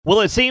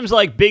Well, it seems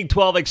like Big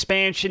 12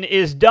 expansion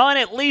is done,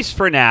 at least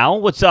for now.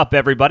 What's up,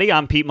 everybody?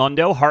 I'm Pete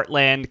Mundo,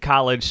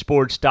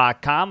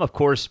 HeartlandCollegeSports.com. Of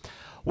course,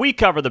 we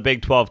cover the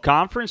Big 12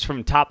 Conference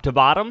from top to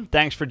bottom.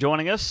 Thanks for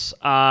joining us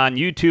on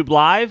YouTube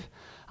Live,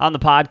 on the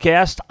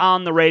podcast,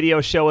 on the radio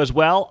show as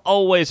well.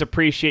 Always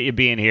appreciate you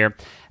being here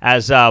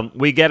as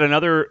we get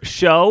another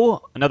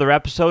show, another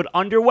episode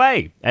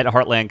underway at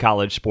Heartland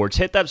College Sports.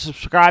 Hit that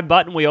subscribe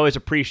button. We always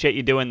appreciate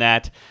you doing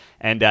that.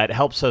 And it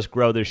helps us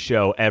grow this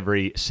show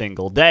every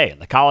single day. And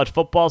the college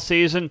football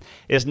season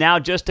is now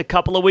just a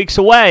couple of weeks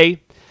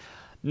away.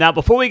 Now,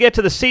 before we get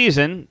to the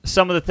season,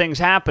 some of the things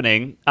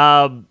happening.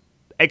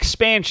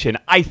 Expansion.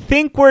 I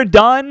think we're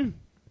done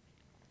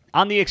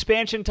on the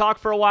expansion talk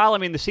for a while. I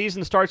mean, the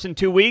season starts in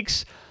 2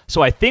 weeks,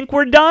 so I think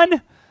we're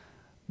done.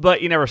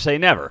 But you never say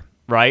never,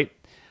 right?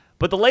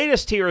 But the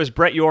latest here is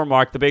Brett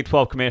Yormark, the Big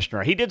 12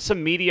 commissioner. He did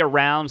some media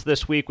rounds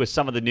this week with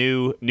some of the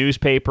new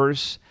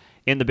newspapers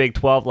in the Big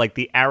 12, like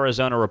the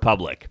Arizona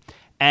Republic.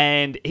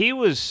 And he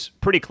was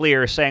pretty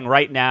clear, saying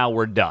right now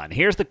we're done.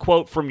 Here's the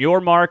quote from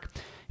Yormark.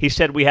 He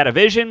said, "We had a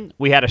vision,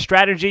 we had a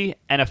strategy,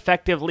 and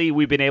effectively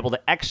we've been able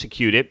to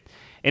execute it.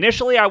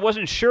 Initially, I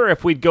wasn't sure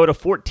if we'd go to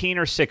 14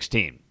 or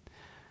 16.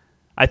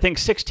 I think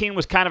 16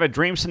 was kind of a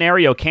dream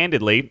scenario,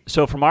 candidly.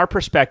 So from our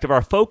perspective,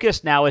 our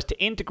focus now is to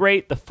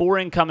integrate the 4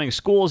 incoming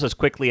schools as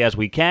quickly as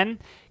we can,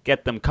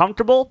 get them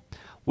comfortable.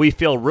 We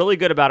feel really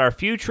good about our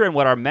future and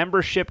what our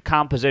membership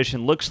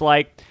composition looks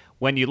like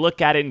when you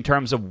look at it in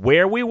terms of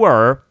where we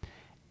were,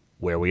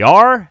 where we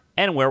are,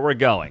 and where we're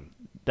going."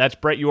 That's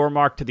Brett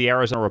Yormark to the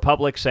Arizona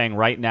Republic saying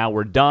right now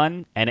we're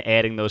done and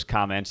adding those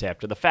comments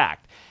after the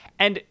fact.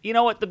 And you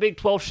know what? The Big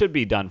 12 should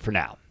be done for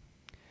now.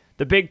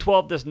 The Big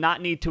 12 does not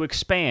need to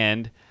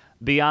expand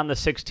beyond the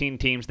 16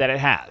 teams that it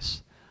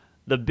has.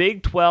 The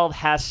Big 12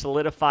 has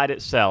solidified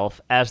itself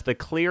as the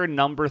clear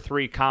number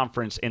 3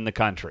 conference in the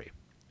country.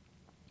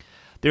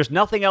 There's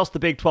nothing else the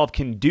Big 12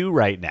 can do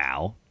right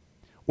now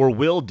or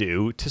will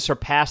do to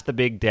surpass the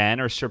Big Ten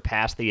or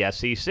surpass the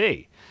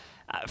SEC.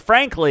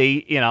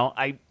 Frankly,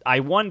 I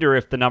wonder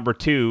if the number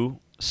 2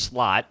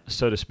 slot,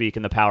 so to speak,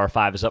 in the Power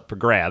 5 is up for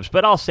grabs,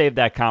 but I'll save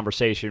that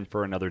conversation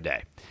for another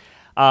day.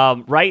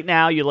 Right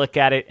now, you look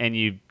at it and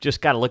you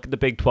just got to look at the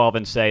Big 12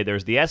 and say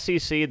there's the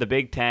SEC, the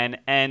Big Ten,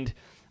 and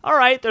all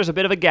right, there's a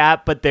bit of a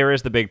gap, but there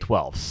is the Big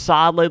 12,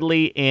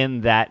 solidly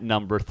in that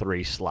number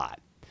 3 slot.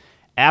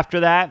 After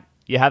that,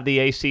 you have the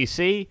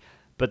ACC,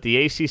 but the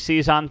ACC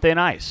is on thin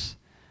ice.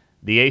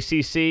 The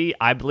ACC,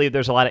 I believe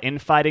there's a lot of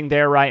infighting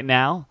there right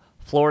now.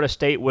 Florida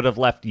State would have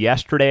left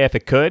yesterday if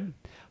it could.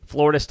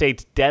 Florida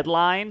State's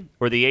deadline,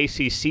 or the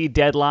ACC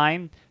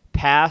deadline,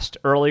 passed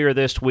earlier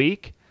this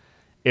week.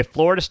 If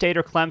Florida State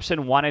or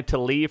Clemson wanted to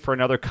leave for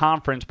another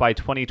conference by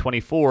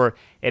 2024,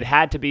 it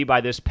had to be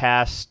by this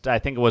past, I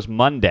think it was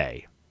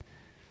Monday.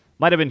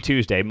 Might have been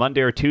Tuesday,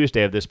 Monday or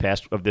Tuesday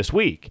of this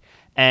week,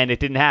 and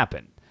it didn't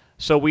happen.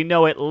 So we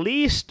know at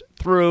least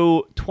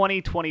through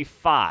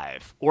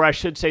 2025, or I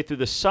should say through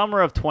the summer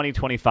of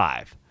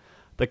 2025,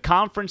 the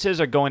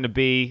conferences are going to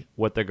be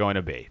what they're going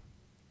to be.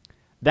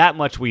 That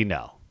much we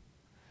know,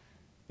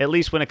 at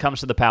least when it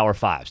comes to the Power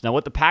Fives. Now,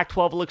 what the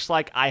Pac-12 looks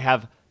like, I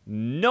have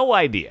no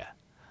idea.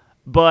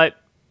 But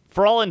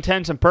for all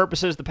intents and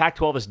purposes, the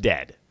Pac-12 is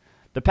dead.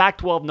 The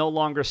Pac-12 no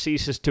longer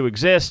ceases to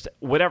exist.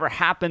 Whatever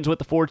happens with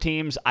the 4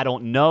 teams, I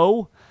don't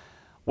know.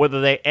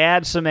 Whether they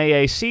add some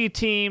AAC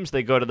teams,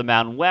 they go to the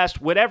Mountain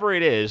West, whatever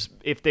it is,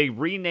 if they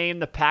rename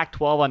the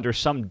Pac-12 under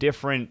some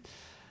different,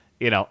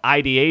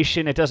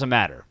 ideation, it doesn't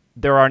matter.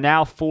 There are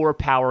now 4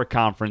 power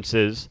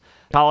conferences.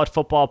 College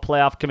Football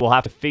Playoff Committee will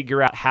have to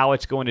figure out how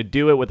it's going to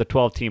do it with a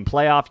 12-team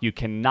playoff. You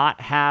cannot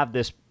have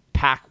this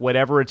Pac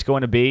whatever it's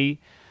going to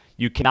be.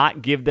 You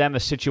cannot give them a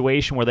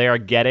situation where they are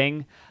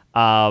getting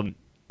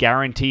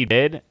guaranteed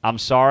bid. I'm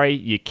sorry,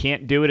 you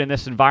can't do it in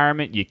this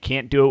environment. You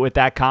can't do it with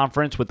that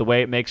conference with the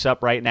way it makes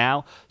up right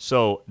now.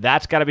 So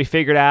that's got to be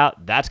figured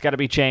out. That's got to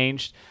be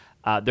changed.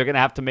 They're going to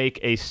have to make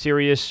a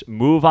serious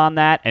move on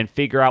that and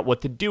figure out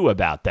what to do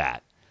about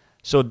that.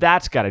 So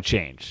that's got to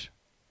change.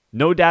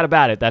 No doubt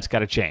about it, that's got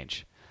to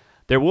change.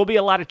 There will be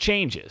a lot of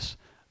changes.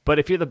 But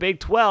if you're the Big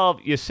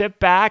 12, you sit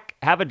back,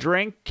 have a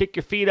drink, kick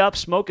your feet up,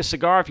 smoke a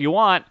cigar if you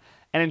want,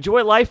 and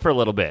enjoy life for a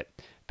little bit.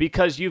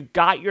 Because you've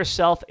got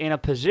yourself in a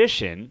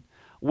position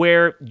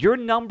where you're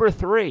number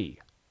 3.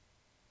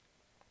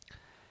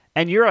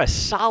 And you're a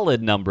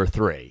solid number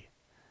 3.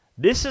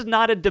 This is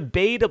not a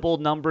debatable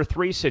number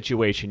 3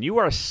 situation. You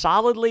are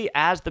solidly,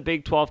 as the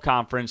Big 12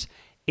 Conference,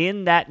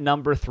 in that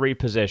number 3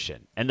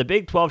 position. And the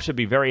Big 12 should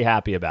be very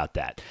happy about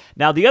that.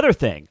 Now, the other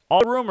thing,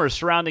 all the rumors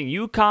surrounding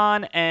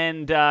UConn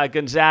and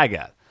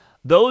Gonzaga,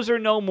 those are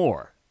no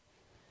more.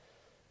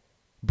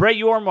 Brett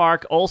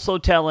Yormark also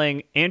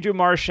telling Andrew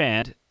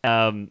Marchand,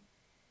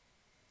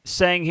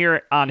 saying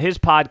here on his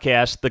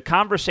podcast, the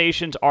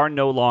conversations are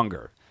no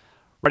longer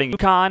regarding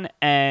UConn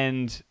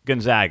and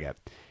Gonzaga.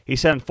 He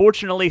said,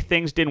 unfortunately,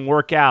 things didn't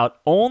work out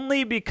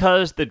only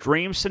because the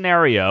dream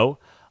scenario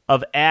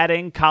of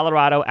adding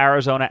Colorado,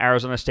 Arizona,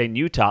 Arizona State, and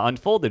Utah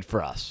unfolded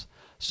for us.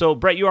 So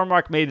Brett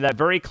Yormark made that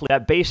very clear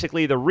that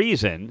basically the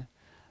reason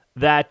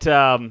that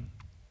the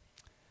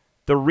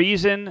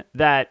reason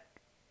that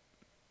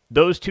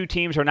those two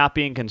teams are not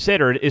being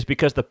considered is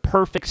because the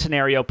perfect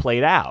scenario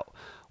played out,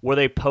 where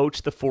they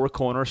poached the four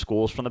corner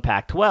schools from the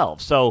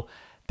Pac-12. So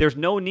there's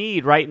no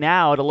need right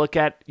now to look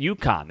at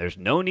UConn. There's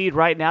no need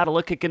right now to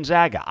look at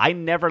Gonzaga. I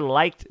never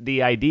liked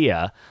the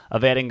idea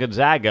of adding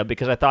Gonzaga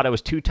because I thought it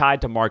was too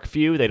tied to Mark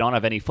Few. They don't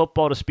have any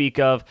football to speak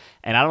of,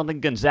 and I don't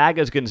think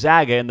Gonzaga is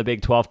Gonzaga in the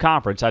Big 12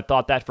 Conference. I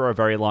thought that for a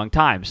very long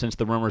time, since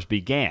the rumors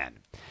began.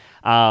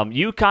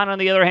 UConn, on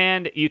the other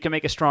hand, you can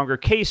make a stronger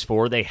case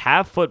for. They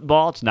have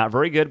football. It's not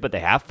very good, but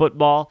they have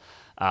football.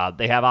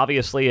 They have,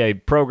 obviously, a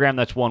program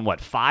that's won,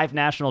 5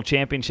 national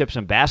championships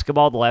in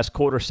basketball the last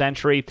quarter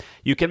century.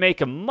 You can make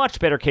a much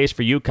better case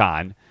for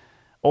UConn.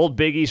 Old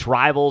Big East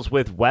rivals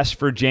with West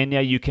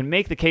Virginia. You can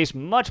make the case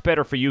much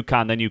better for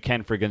UConn than you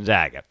can for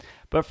Gonzaga.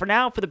 But for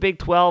now, for the Big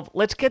 12,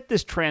 let's get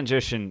this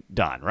transition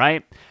done,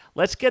 right?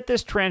 Let's get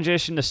this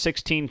transition to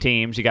 16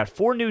 teams. You got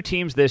 4 new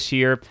teams this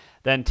year.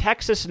 Then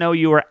Texas and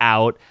OU are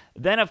out.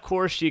 Then, of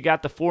course, you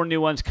got the 4 new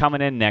ones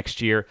coming in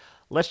next year.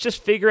 Let's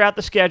just figure out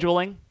the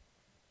scheduling.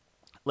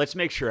 Let's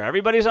make sure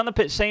everybody's on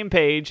the same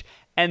page,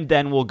 and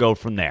then we'll go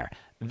from there.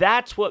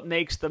 That's what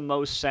makes the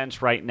most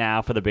sense right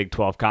now for the Big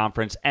 12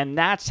 Conference, and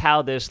that's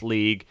how this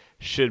league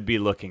should be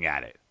looking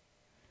at it.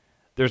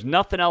 There's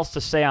nothing else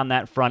to say on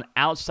that front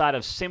outside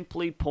of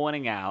simply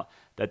pointing out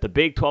that the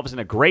Big 12 is in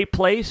a great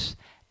place,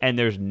 and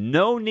there's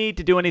no need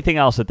to do anything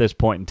else at this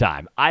point in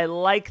time. I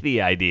like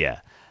the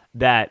idea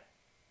that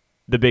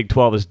the Big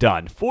 12 is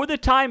done. For the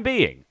time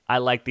being, I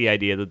like the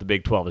idea that the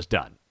Big 12 is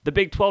done. The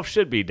Big 12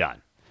 should be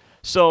done.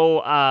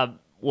 So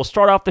we'll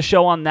start off the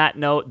show on that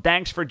note.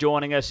 Thanks for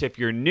joining us. If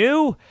you're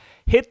new,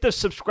 hit the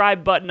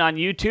subscribe button on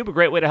YouTube, a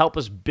great way to help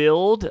us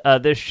build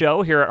this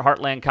show here at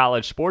Heartland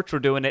College Sports. We're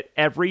doing it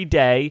every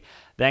day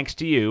thanks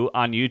to you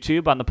on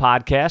YouTube, on the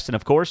podcast. And,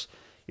 of course,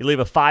 you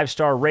leave a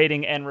 5-star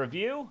rating and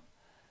review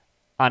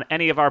on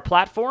any of our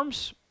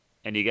platforms,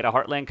 and you get a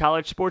Heartland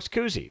College Sports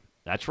koozie.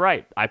 That's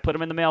right. I put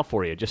them in the mail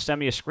for you. Just send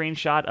me a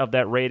screenshot of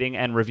that rating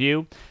and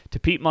review to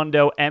Pete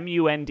Mundo,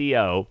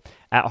 Mundo,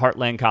 at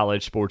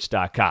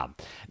heartlandcollegesports.com.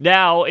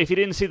 Now, if you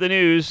didn't see the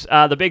news,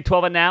 the Big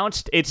 12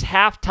 announced its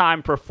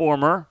halftime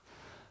performer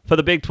for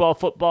the Big 12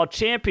 football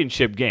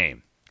championship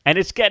game. And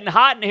it's getting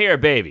hot in here,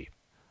 baby.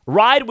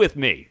 Ride with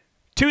me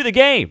to the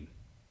game,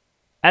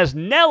 as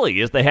Nelly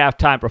is the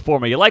halftime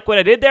performer. You like what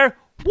I did there?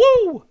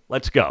 Woo!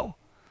 Let's go.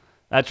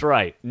 That's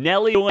right.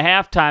 Nelly doing a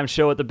halftime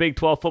show at the Big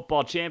 12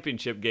 football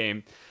championship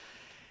game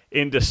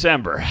in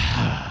December.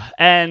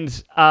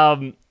 And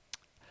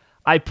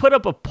I put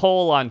up a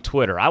poll on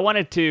Twitter. I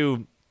wanted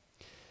to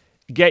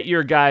get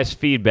your guys'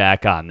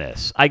 feedback on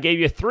this. I gave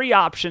you 3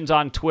 options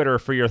on Twitter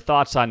for your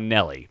thoughts on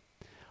Nelly.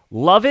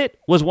 Love it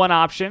was one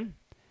option.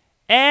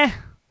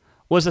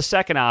 Was the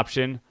second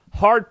option.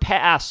 Hard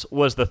pass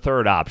was the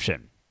third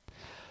option.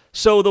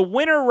 So the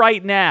winner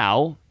right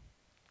now,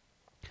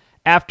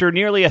 after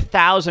nearly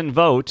 1,000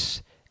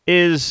 votes,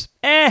 is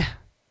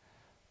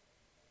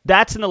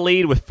That's in the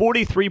lead with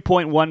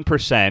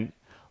 43.1%.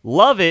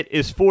 Love It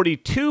is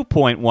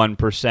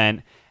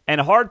 42.1%.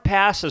 And Hard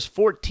Pass is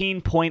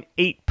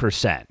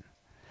 14.8%.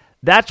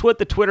 That's what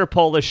the Twitter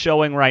poll is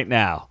showing right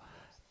now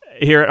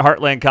here at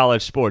Heartland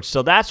College Sports.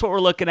 So that's what we're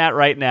looking at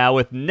right now,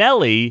 with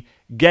Nelly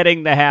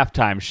getting the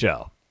halftime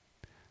show.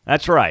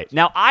 That's right.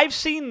 Now, I've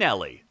seen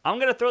Nelly. I'm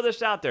going to throw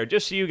this out there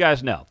just so you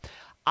guys know.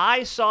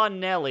 I saw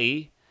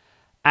Nelly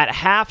at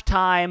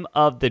halftime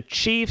of the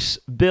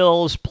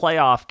Chiefs-Bills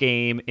playoff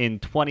game in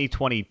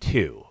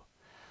 2022.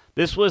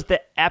 This was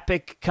the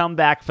epic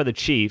comeback for the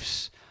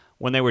Chiefs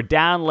when they were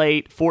down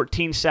late,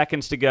 14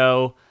 seconds to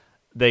go.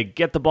 They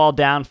get the ball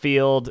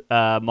downfield.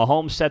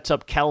 Mahomes sets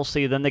up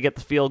Kelsey. Then they get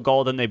the field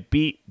goal. Then they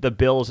beat the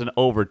Bills in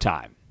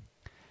overtime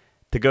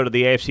to go to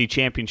the AFC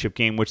Championship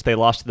game, which they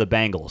lost to the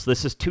Bengals.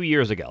 This is 2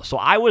 years ago. So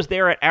I was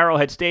there at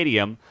Arrowhead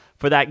Stadium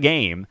for that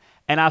game,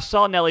 and I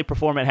saw Nelly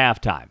perform at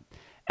halftime.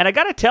 And I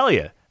got to tell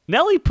you,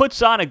 Nelly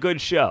puts on a good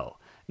show.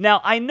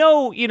 Now, I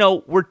know,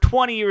 we're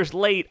 20 years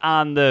late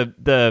on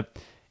the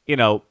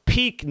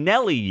peak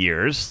Nelly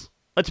years.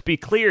 Let's be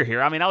clear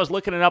here. I mean, I was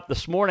looking it up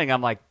this morning.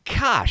 I'm like,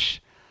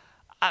 gosh,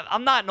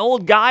 I'm not an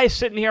old guy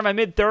sitting here in my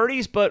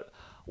mid-30s, but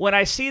when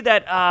I see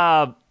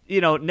that,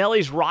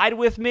 Nelly's Ride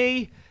With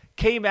Me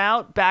came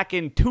out back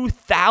in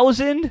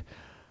 2000,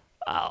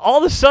 all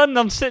of a sudden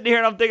I'm sitting here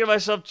and I'm thinking to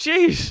myself,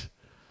 geez,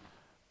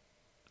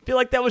 I feel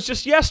like that was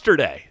just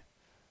yesterday.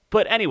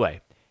 But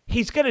anyway,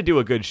 he's going to do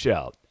a good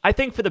show. I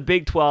think for the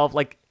Big 12,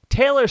 like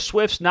Taylor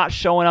Swift's not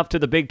showing up to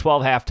the Big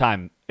 12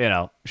 halftime,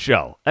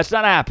 show. That's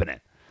not happening.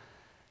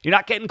 You're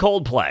not getting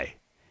Coldplay.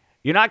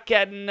 You're not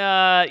getting,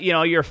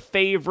 your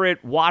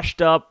favorite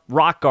washed-up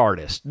rock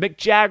artist. Mick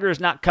Jagger's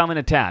not coming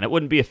to town. It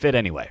wouldn't be a fit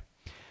anyway.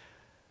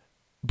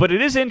 But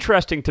it is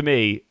interesting to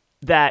me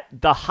that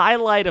the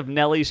highlight of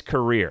Nelly's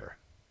career,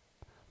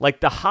 like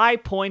the high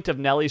point of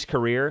Nelly's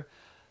career,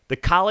 the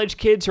college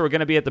kids who are going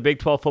to be at the Big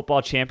 12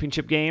 football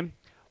championship game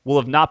will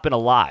have not been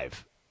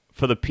alive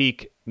for the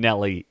peak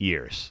Nelly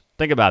years.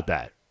 Think about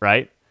that,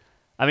 right?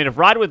 I mean, if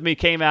Ride With Me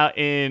came out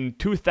in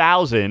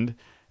 2000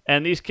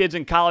 And these kids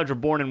in college were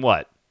born in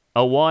what?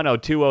 01,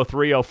 02,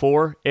 03,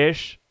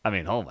 04-ish? I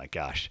mean, oh my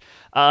gosh.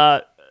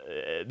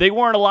 They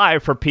weren't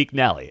alive for peak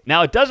Nelly.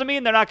 Now, it doesn't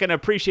mean they're not going to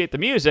appreciate the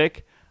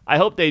music. I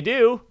hope they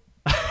do.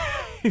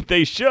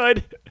 They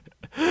should.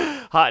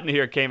 Hot in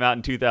Here came out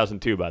in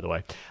 2002, by the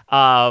way.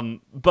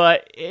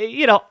 But,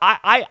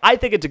 I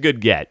think it's a good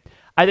get.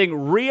 I think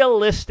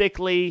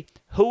realistically,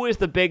 who is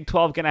the Big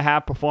 12 going to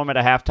have perform at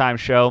a halftime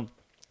show?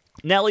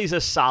 Nelly's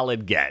a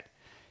solid get.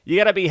 You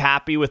got to be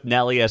happy with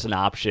Nelly as an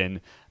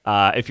option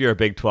if you're a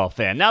Big 12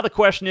 fan. Now the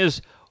question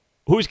is,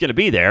 who's going to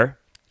be there?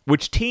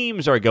 Which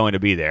teams are going to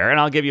be there? And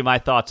I'll give you my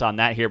thoughts on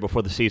that here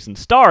before the season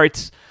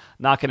starts.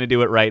 Not going to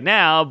do it right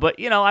now, but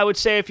I would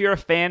say if you're a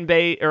fan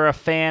base or a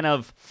fan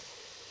of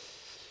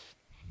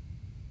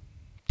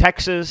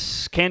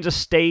Texas, Kansas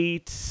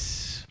State,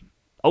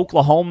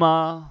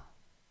 Oklahoma,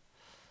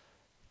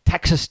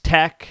 Texas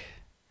Tech,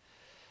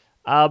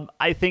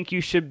 I think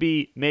you should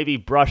be maybe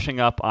brushing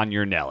up on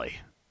your Nelly.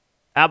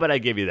 How about I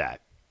give you that?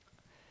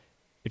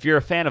 If you're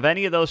a fan of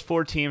any of those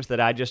 4 teams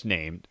that I just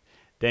named,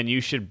 then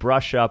you should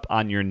brush up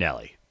on your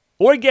Nelly.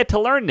 Or get to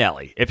learn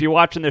Nelly. If you're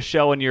watching this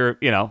show and you're,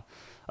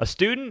 a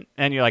student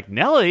and you're like,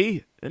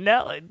 Nelly,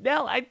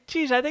 I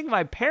think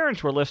my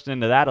parents were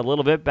listening to that a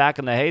little bit back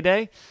in the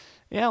heyday.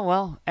 Yeah,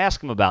 well,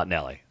 ask them about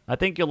Nelly. I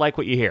think you'll like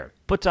what you hear.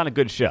 Puts on a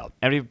good show.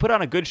 And if you put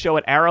on a good show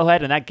at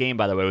Arrowhead, and that game,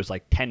 by the way, was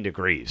like 10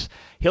 degrees,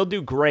 he'll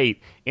do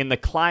great in the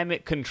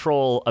climate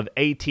control of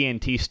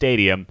AT&T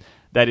Stadium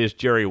that is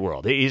Jerry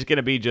World. He's going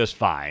to be just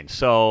fine.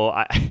 So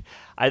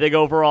I think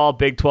overall,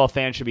 Big 12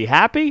 fans should be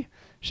happy,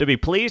 should be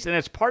pleased, and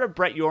it's part of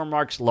Brett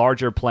Yormark's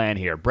larger plan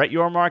here. Brett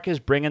Yormark is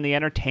bringing the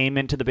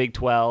entertainment to the Big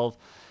 12.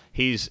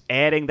 He's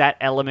adding that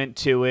element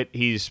to it.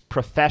 He's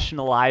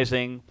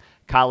professionalizing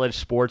college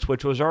sports,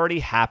 which was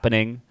already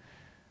happening,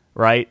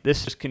 right?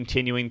 This is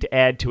continuing to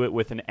add to it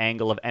with an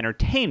angle of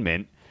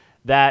entertainment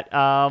that,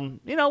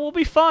 will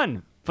be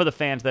fun for the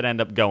fans that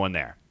end up going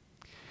there.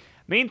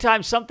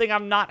 Meantime, something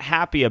I'm not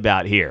happy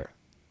about here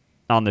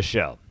on the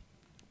show.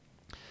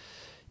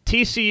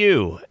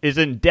 TCU is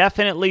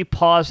indefinitely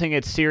pausing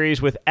its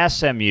series with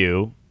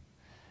SMU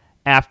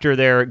after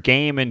their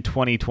game in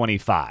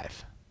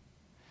 2025.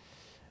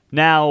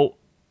 Now,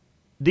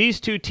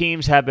 these two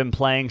teams have been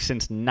playing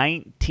since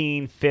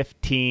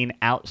 1915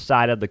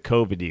 outside of the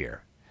COVID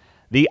year.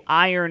 The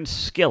Iron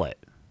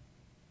Skillet.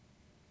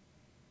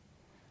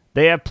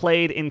 They have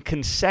played in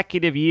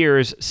consecutive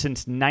years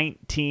since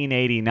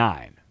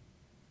 1989.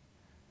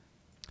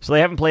 So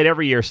they haven't played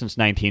every year since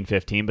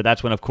 1915, but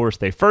that's when, of course,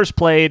 they first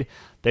played.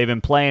 They've been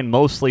playing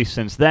mostly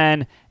since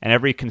then, and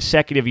every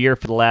consecutive year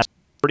for the last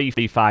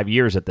 35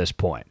 years at this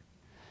point.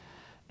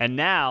 And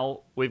now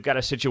we've got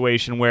a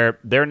situation where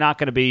they're not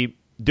going to be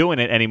doing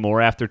it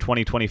anymore after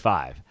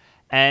 2025.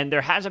 And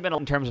there hasn't been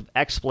in terms of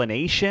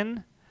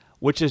explanation,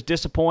 which is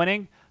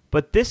disappointing,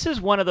 but this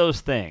is one of those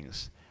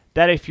things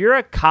that if you're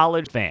a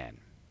college fan,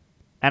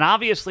 and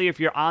obviously if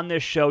you're on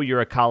this show,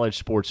 you're a college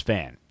sports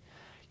fan,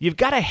 you've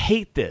got to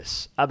hate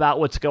this about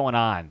what's going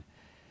on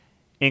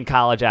in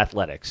college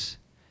athletics.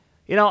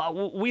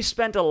 We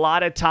spent a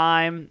lot of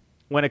time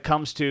when it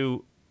comes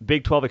to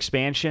Big 12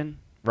 expansion,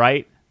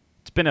 right?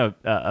 It's been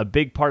a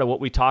big part of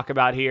what we talk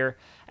about here,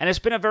 and it's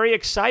been a very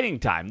exciting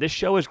time. This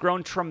show has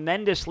grown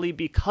tremendously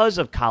because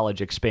of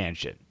college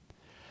expansion.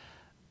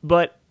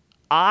 But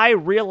I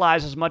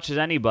realize as much as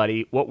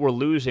anybody what we're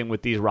losing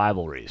with these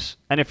rivalries.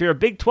 And if you're a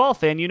Big 12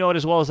 fan, you know it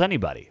as well as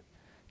anybody.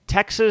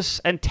 Texas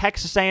and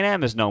Texas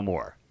A&M is no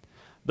more.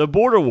 The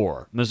border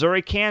war,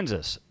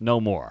 Missouri-Kansas,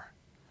 no more.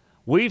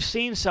 We've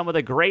seen some of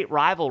the great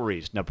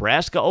rivalries,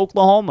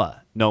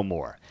 Nebraska-Oklahoma, no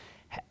more.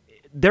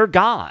 They're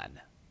gone.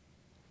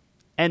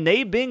 And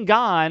they've been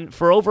gone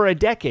for over a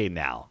decade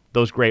now,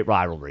 those great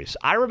rivalries.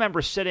 I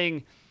remember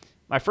sitting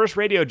my first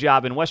radio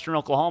job in Western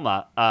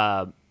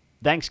Oklahoma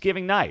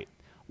Thanksgiving night,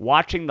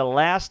 watching the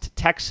last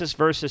Texas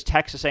versus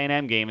Texas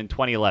A&M game in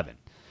 2011.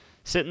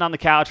 Sitting on the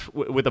couch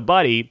with a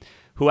buddy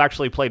who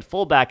actually played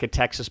fullback at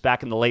Texas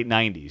back in the late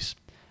 90s.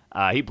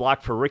 He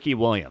blocked for Ricky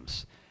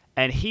Williams.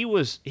 And he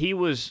was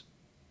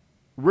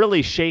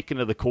really shaken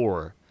to the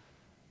core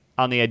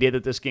on the idea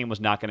that this game was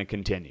not going to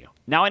continue.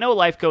 Now, I know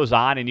life goes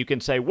on, and you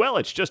can say, well,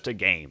 it's just a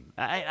game.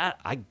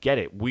 I get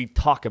it. We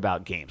talk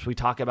about games. We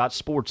talk about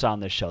sports on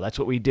this show. That's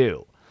what we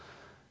do.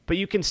 But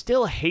you can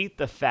still hate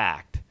the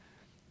fact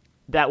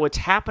that what's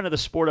happened to the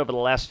sport over the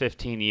last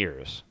 15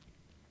 years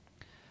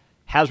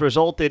has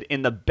resulted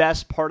in the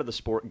best part of the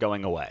sport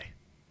going away.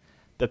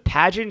 The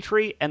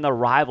pageantry and the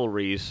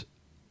rivalries,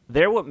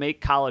 they're what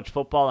make college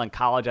football and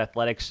college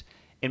athletics,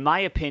 in my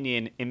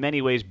opinion, in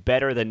many ways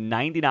better than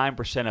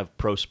 99% of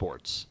pro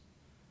sports.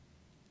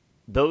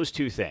 Those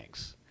two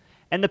things.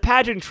 And the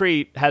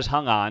pageantry has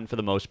hung on for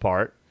the most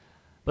part,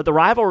 but the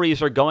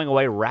rivalries are going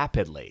away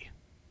rapidly.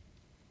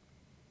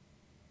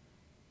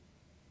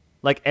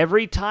 Like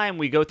every time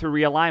we go through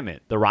realignment,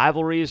 the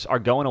rivalries are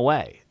going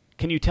away.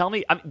 Can you tell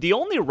me? The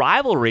only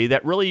rivalry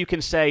that really you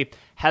can say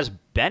has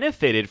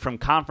benefited from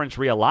conference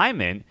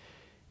realignment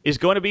is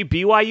going to be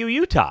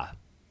BYU-Utah,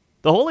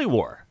 the Holy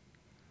War.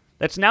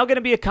 that's now going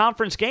to be a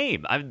conference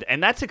game.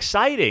 And that's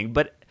exciting,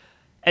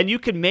 and you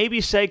could maybe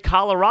say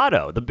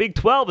Colorado. The Big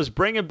 12 is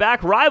bringing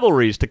back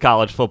rivalries to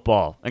college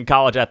football and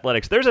college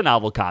athletics. There's a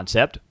novel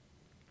concept.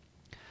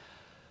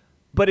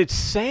 But it's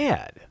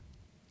sad.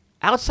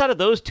 Outside of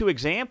those two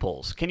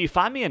examples, can you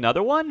find me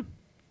another one?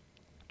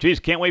 Geez,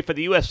 can't wait for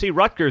the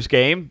USC-Rutgers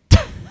game.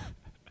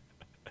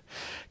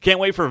 Can't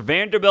wait for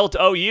Vanderbilt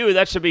OU.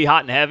 That should be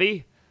hot and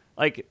heavy.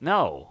 Like,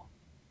 no.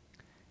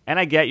 And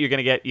I get you're going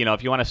to get,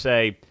 if you want to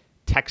say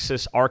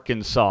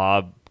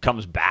Texas-Arkansas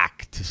comes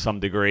back to some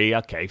degree,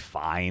 okay,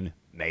 fine,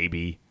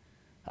 maybe.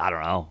 I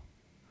don't know.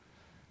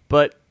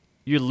 But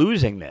you're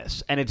losing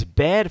this, and it's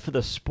bad for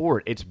the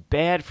sport. It's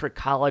bad for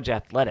college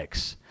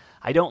athletics.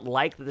 I don't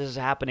like that this is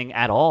happening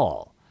at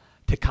all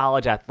to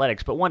college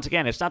athletics. But once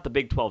again, it's not the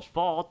Big 12's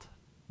fault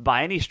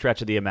by any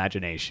stretch of the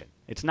imagination.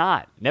 It's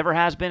not. Never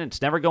has been.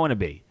 It's never going to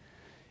be.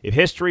 If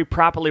history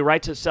properly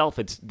writes itself,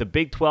 the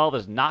Big 12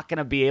 is not going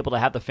to be able to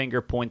have the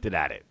finger pointed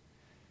at it.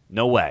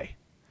 No way.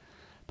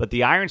 But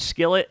the iron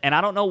skillet, and I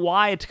don't know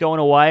why it's going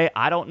away.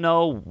 I don't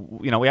know.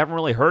 We haven't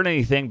really heard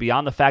anything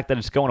beyond the fact that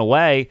it's going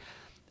away.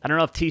 I don't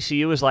know if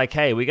TCU is like,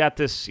 hey, we got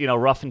this,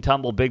 rough and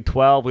tumble Big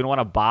 12. We don't want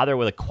to bother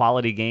with a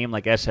quality game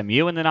like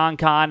SMU in the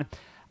non-con.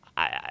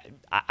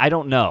 I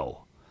don't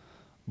know.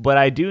 But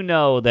I do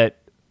know that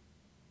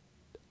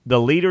the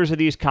leaders of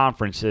these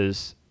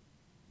conferences,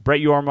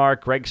 Brett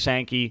Yormark, Greg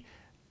Sankey,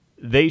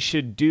 they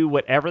should do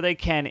whatever they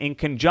can in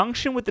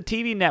conjunction with the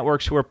TV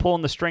networks who are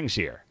pulling the strings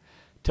here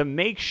to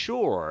make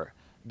sure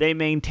they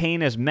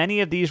maintain as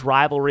many of these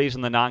rivalries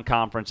in the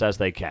non-conference as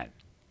they can,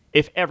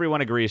 if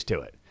everyone agrees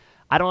to it.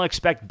 I don't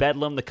expect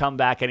Bedlam to come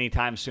back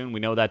anytime soon. We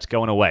know that's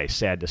going away,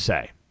 sad to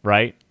say,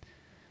 right?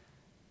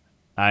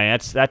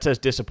 That's as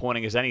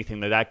disappointing as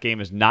anything that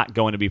game is not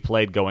going to be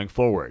played going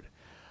forward.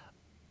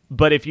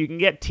 But if you can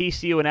get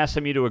TCU and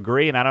SMU to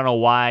agree, and I don't know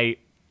why,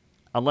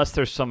 unless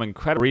there's some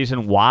incredible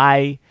reason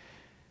why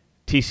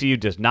TCU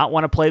does not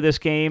want to play this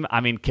game,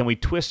 can we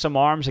twist some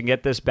arms and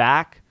get this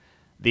back?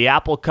 The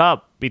Apple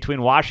Cup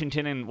between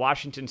Washington and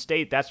Washington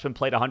State, that's been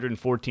played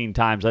 114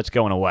 times. That's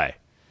going away.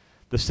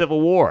 The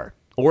Civil War,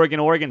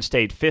 Oregon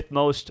State, fifth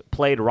most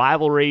played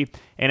rivalry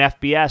in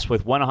FBS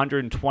with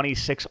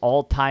 126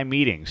 all-time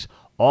meetings.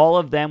 All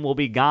of them will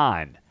be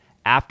gone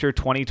after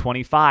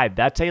 2025.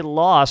 That's a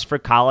loss for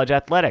college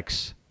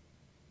athletics.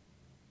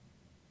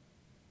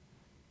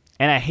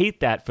 And I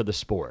hate that for the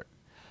sport.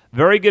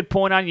 Very good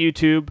point on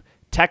YouTube.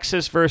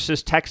 Texas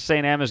versus Texas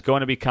A&M is going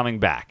to be coming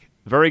back.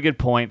 Very good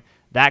point.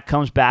 That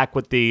comes back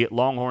with the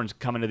Longhorns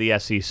coming to the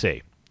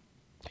SEC.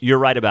 You're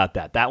right about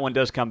that. That one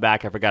does come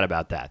back. I forgot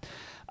about that.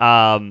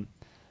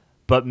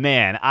 But,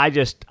 man, I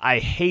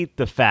hate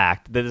the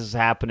fact that this is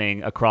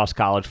happening across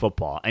college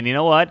football. And you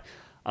know what?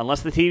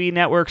 Unless the TV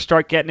networks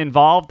start getting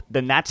involved,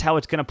 then that's how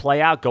it's going to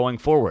play out going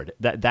forward.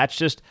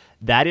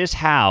 That is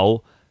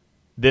how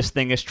this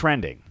thing is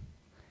trending.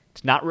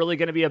 It's not really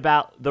going to be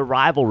about the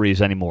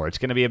rivalries anymore. It's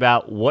going to be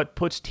about what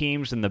puts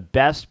teams in the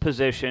best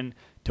position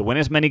to win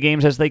as many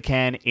games as they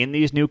can in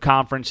these new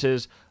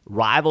conferences,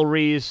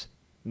 rivalries,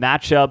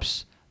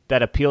 matchups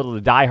that appeal to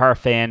the diehard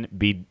fan,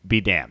 be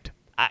damned.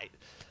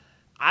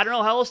 I don't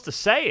know how else to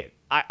say it.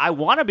 I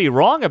want to be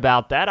wrong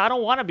about that. I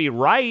don't want to be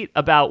right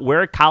about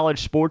where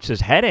college sports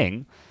is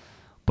heading,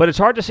 but it's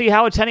hard to see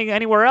how it's heading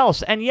anywhere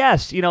else. And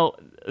yes,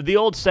 the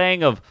old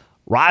saying of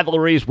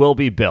rivalries will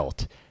be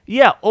built.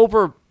 Yeah,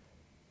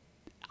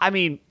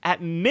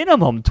 at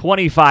minimum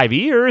 25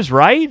 years,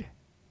 right?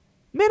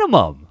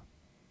 Minimum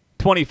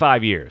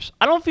 25 years.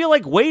 I don't feel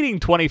like waiting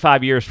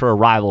 25 years for a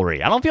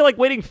rivalry. I don't feel like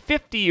waiting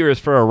 50 years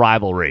for a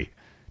rivalry.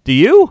 Do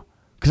you?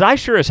 Because I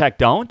sure as heck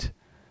don't.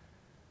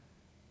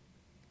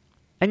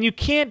 And you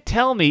can't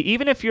tell me,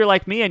 even if you're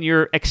like me and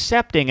you're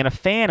accepting and a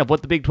fan of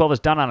what the Big 12 has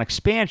done on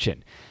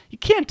expansion, you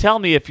can't tell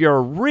me if you're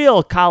a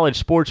real college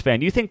sports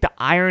fan, you think the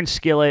iron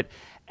skillet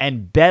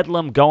and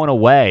Bedlam going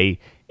away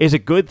is a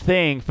good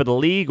thing for the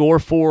league or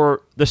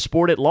for the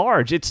sport at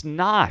large. It's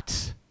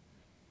not.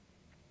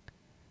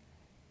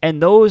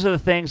 And those are the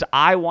things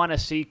I want to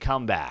see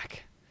come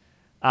back.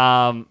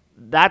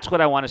 That's what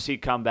I want to see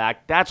come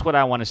back. That's what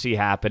I want to see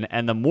happen.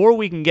 And the more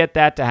we can get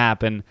that to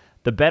happen,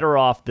 the better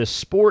off the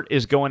sport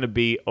is going to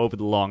be over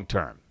the long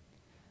term.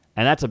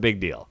 And that's a big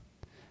deal.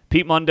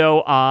 Pete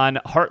Mundo on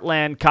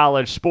Heartland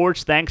College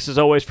Sports. Thanks, as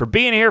always, for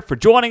being here, for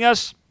joining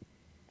us,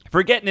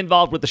 for getting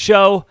involved with the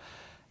show.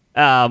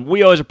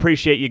 We always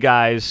appreciate you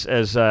guys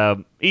as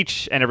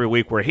each and every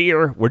week we're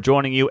here. We're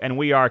joining you, and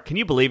we are, can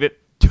you believe it,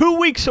 2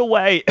 weeks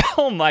away.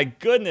 Oh, my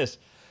goodness.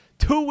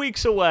 2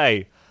 weeks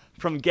away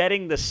from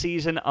getting the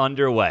season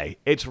underway.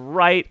 It's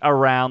right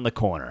around the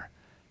corner.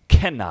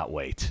 Cannot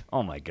wait.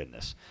 Oh, my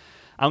goodness.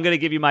 I'm going to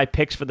give you my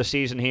picks for the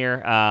season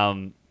here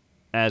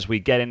as we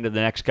get into the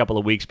next couple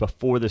of weeks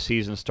before the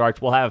season starts.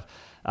 We'll have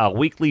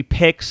weekly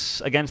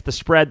picks against the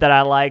spread that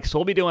I like, so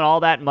we'll be doing all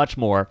that and much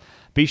more.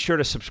 Be sure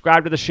to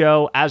subscribe to the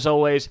show. As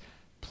always,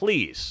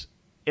 please,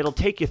 it'll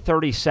take you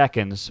 30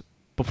 seconds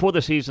before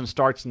the season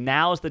starts.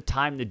 Now's the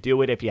time to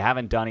do it if you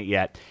haven't done it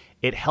yet.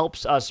 It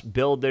helps us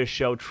build this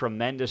show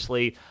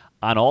tremendously.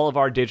 on all of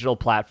our digital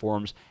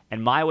platforms.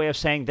 And my way of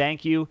saying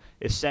thank you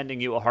is sending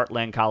you a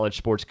Heartland College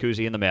Sports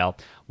Koozie in the mail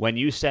when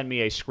you send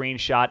me a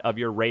screenshot of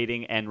your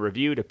rating and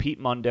review to Pete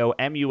Mundo,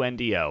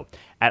 Mundo,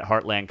 at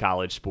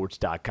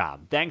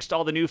heartlandcollegesports.com. Thanks to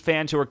all the new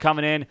fans who are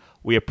coming in.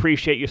 We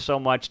appreciate you so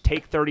much.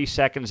 Take 30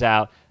 seconds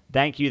out.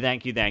 Thank you,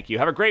 thank you, thank you.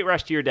 Have a great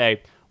rest of your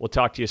day. We'll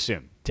talk to you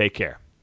soon. Take care.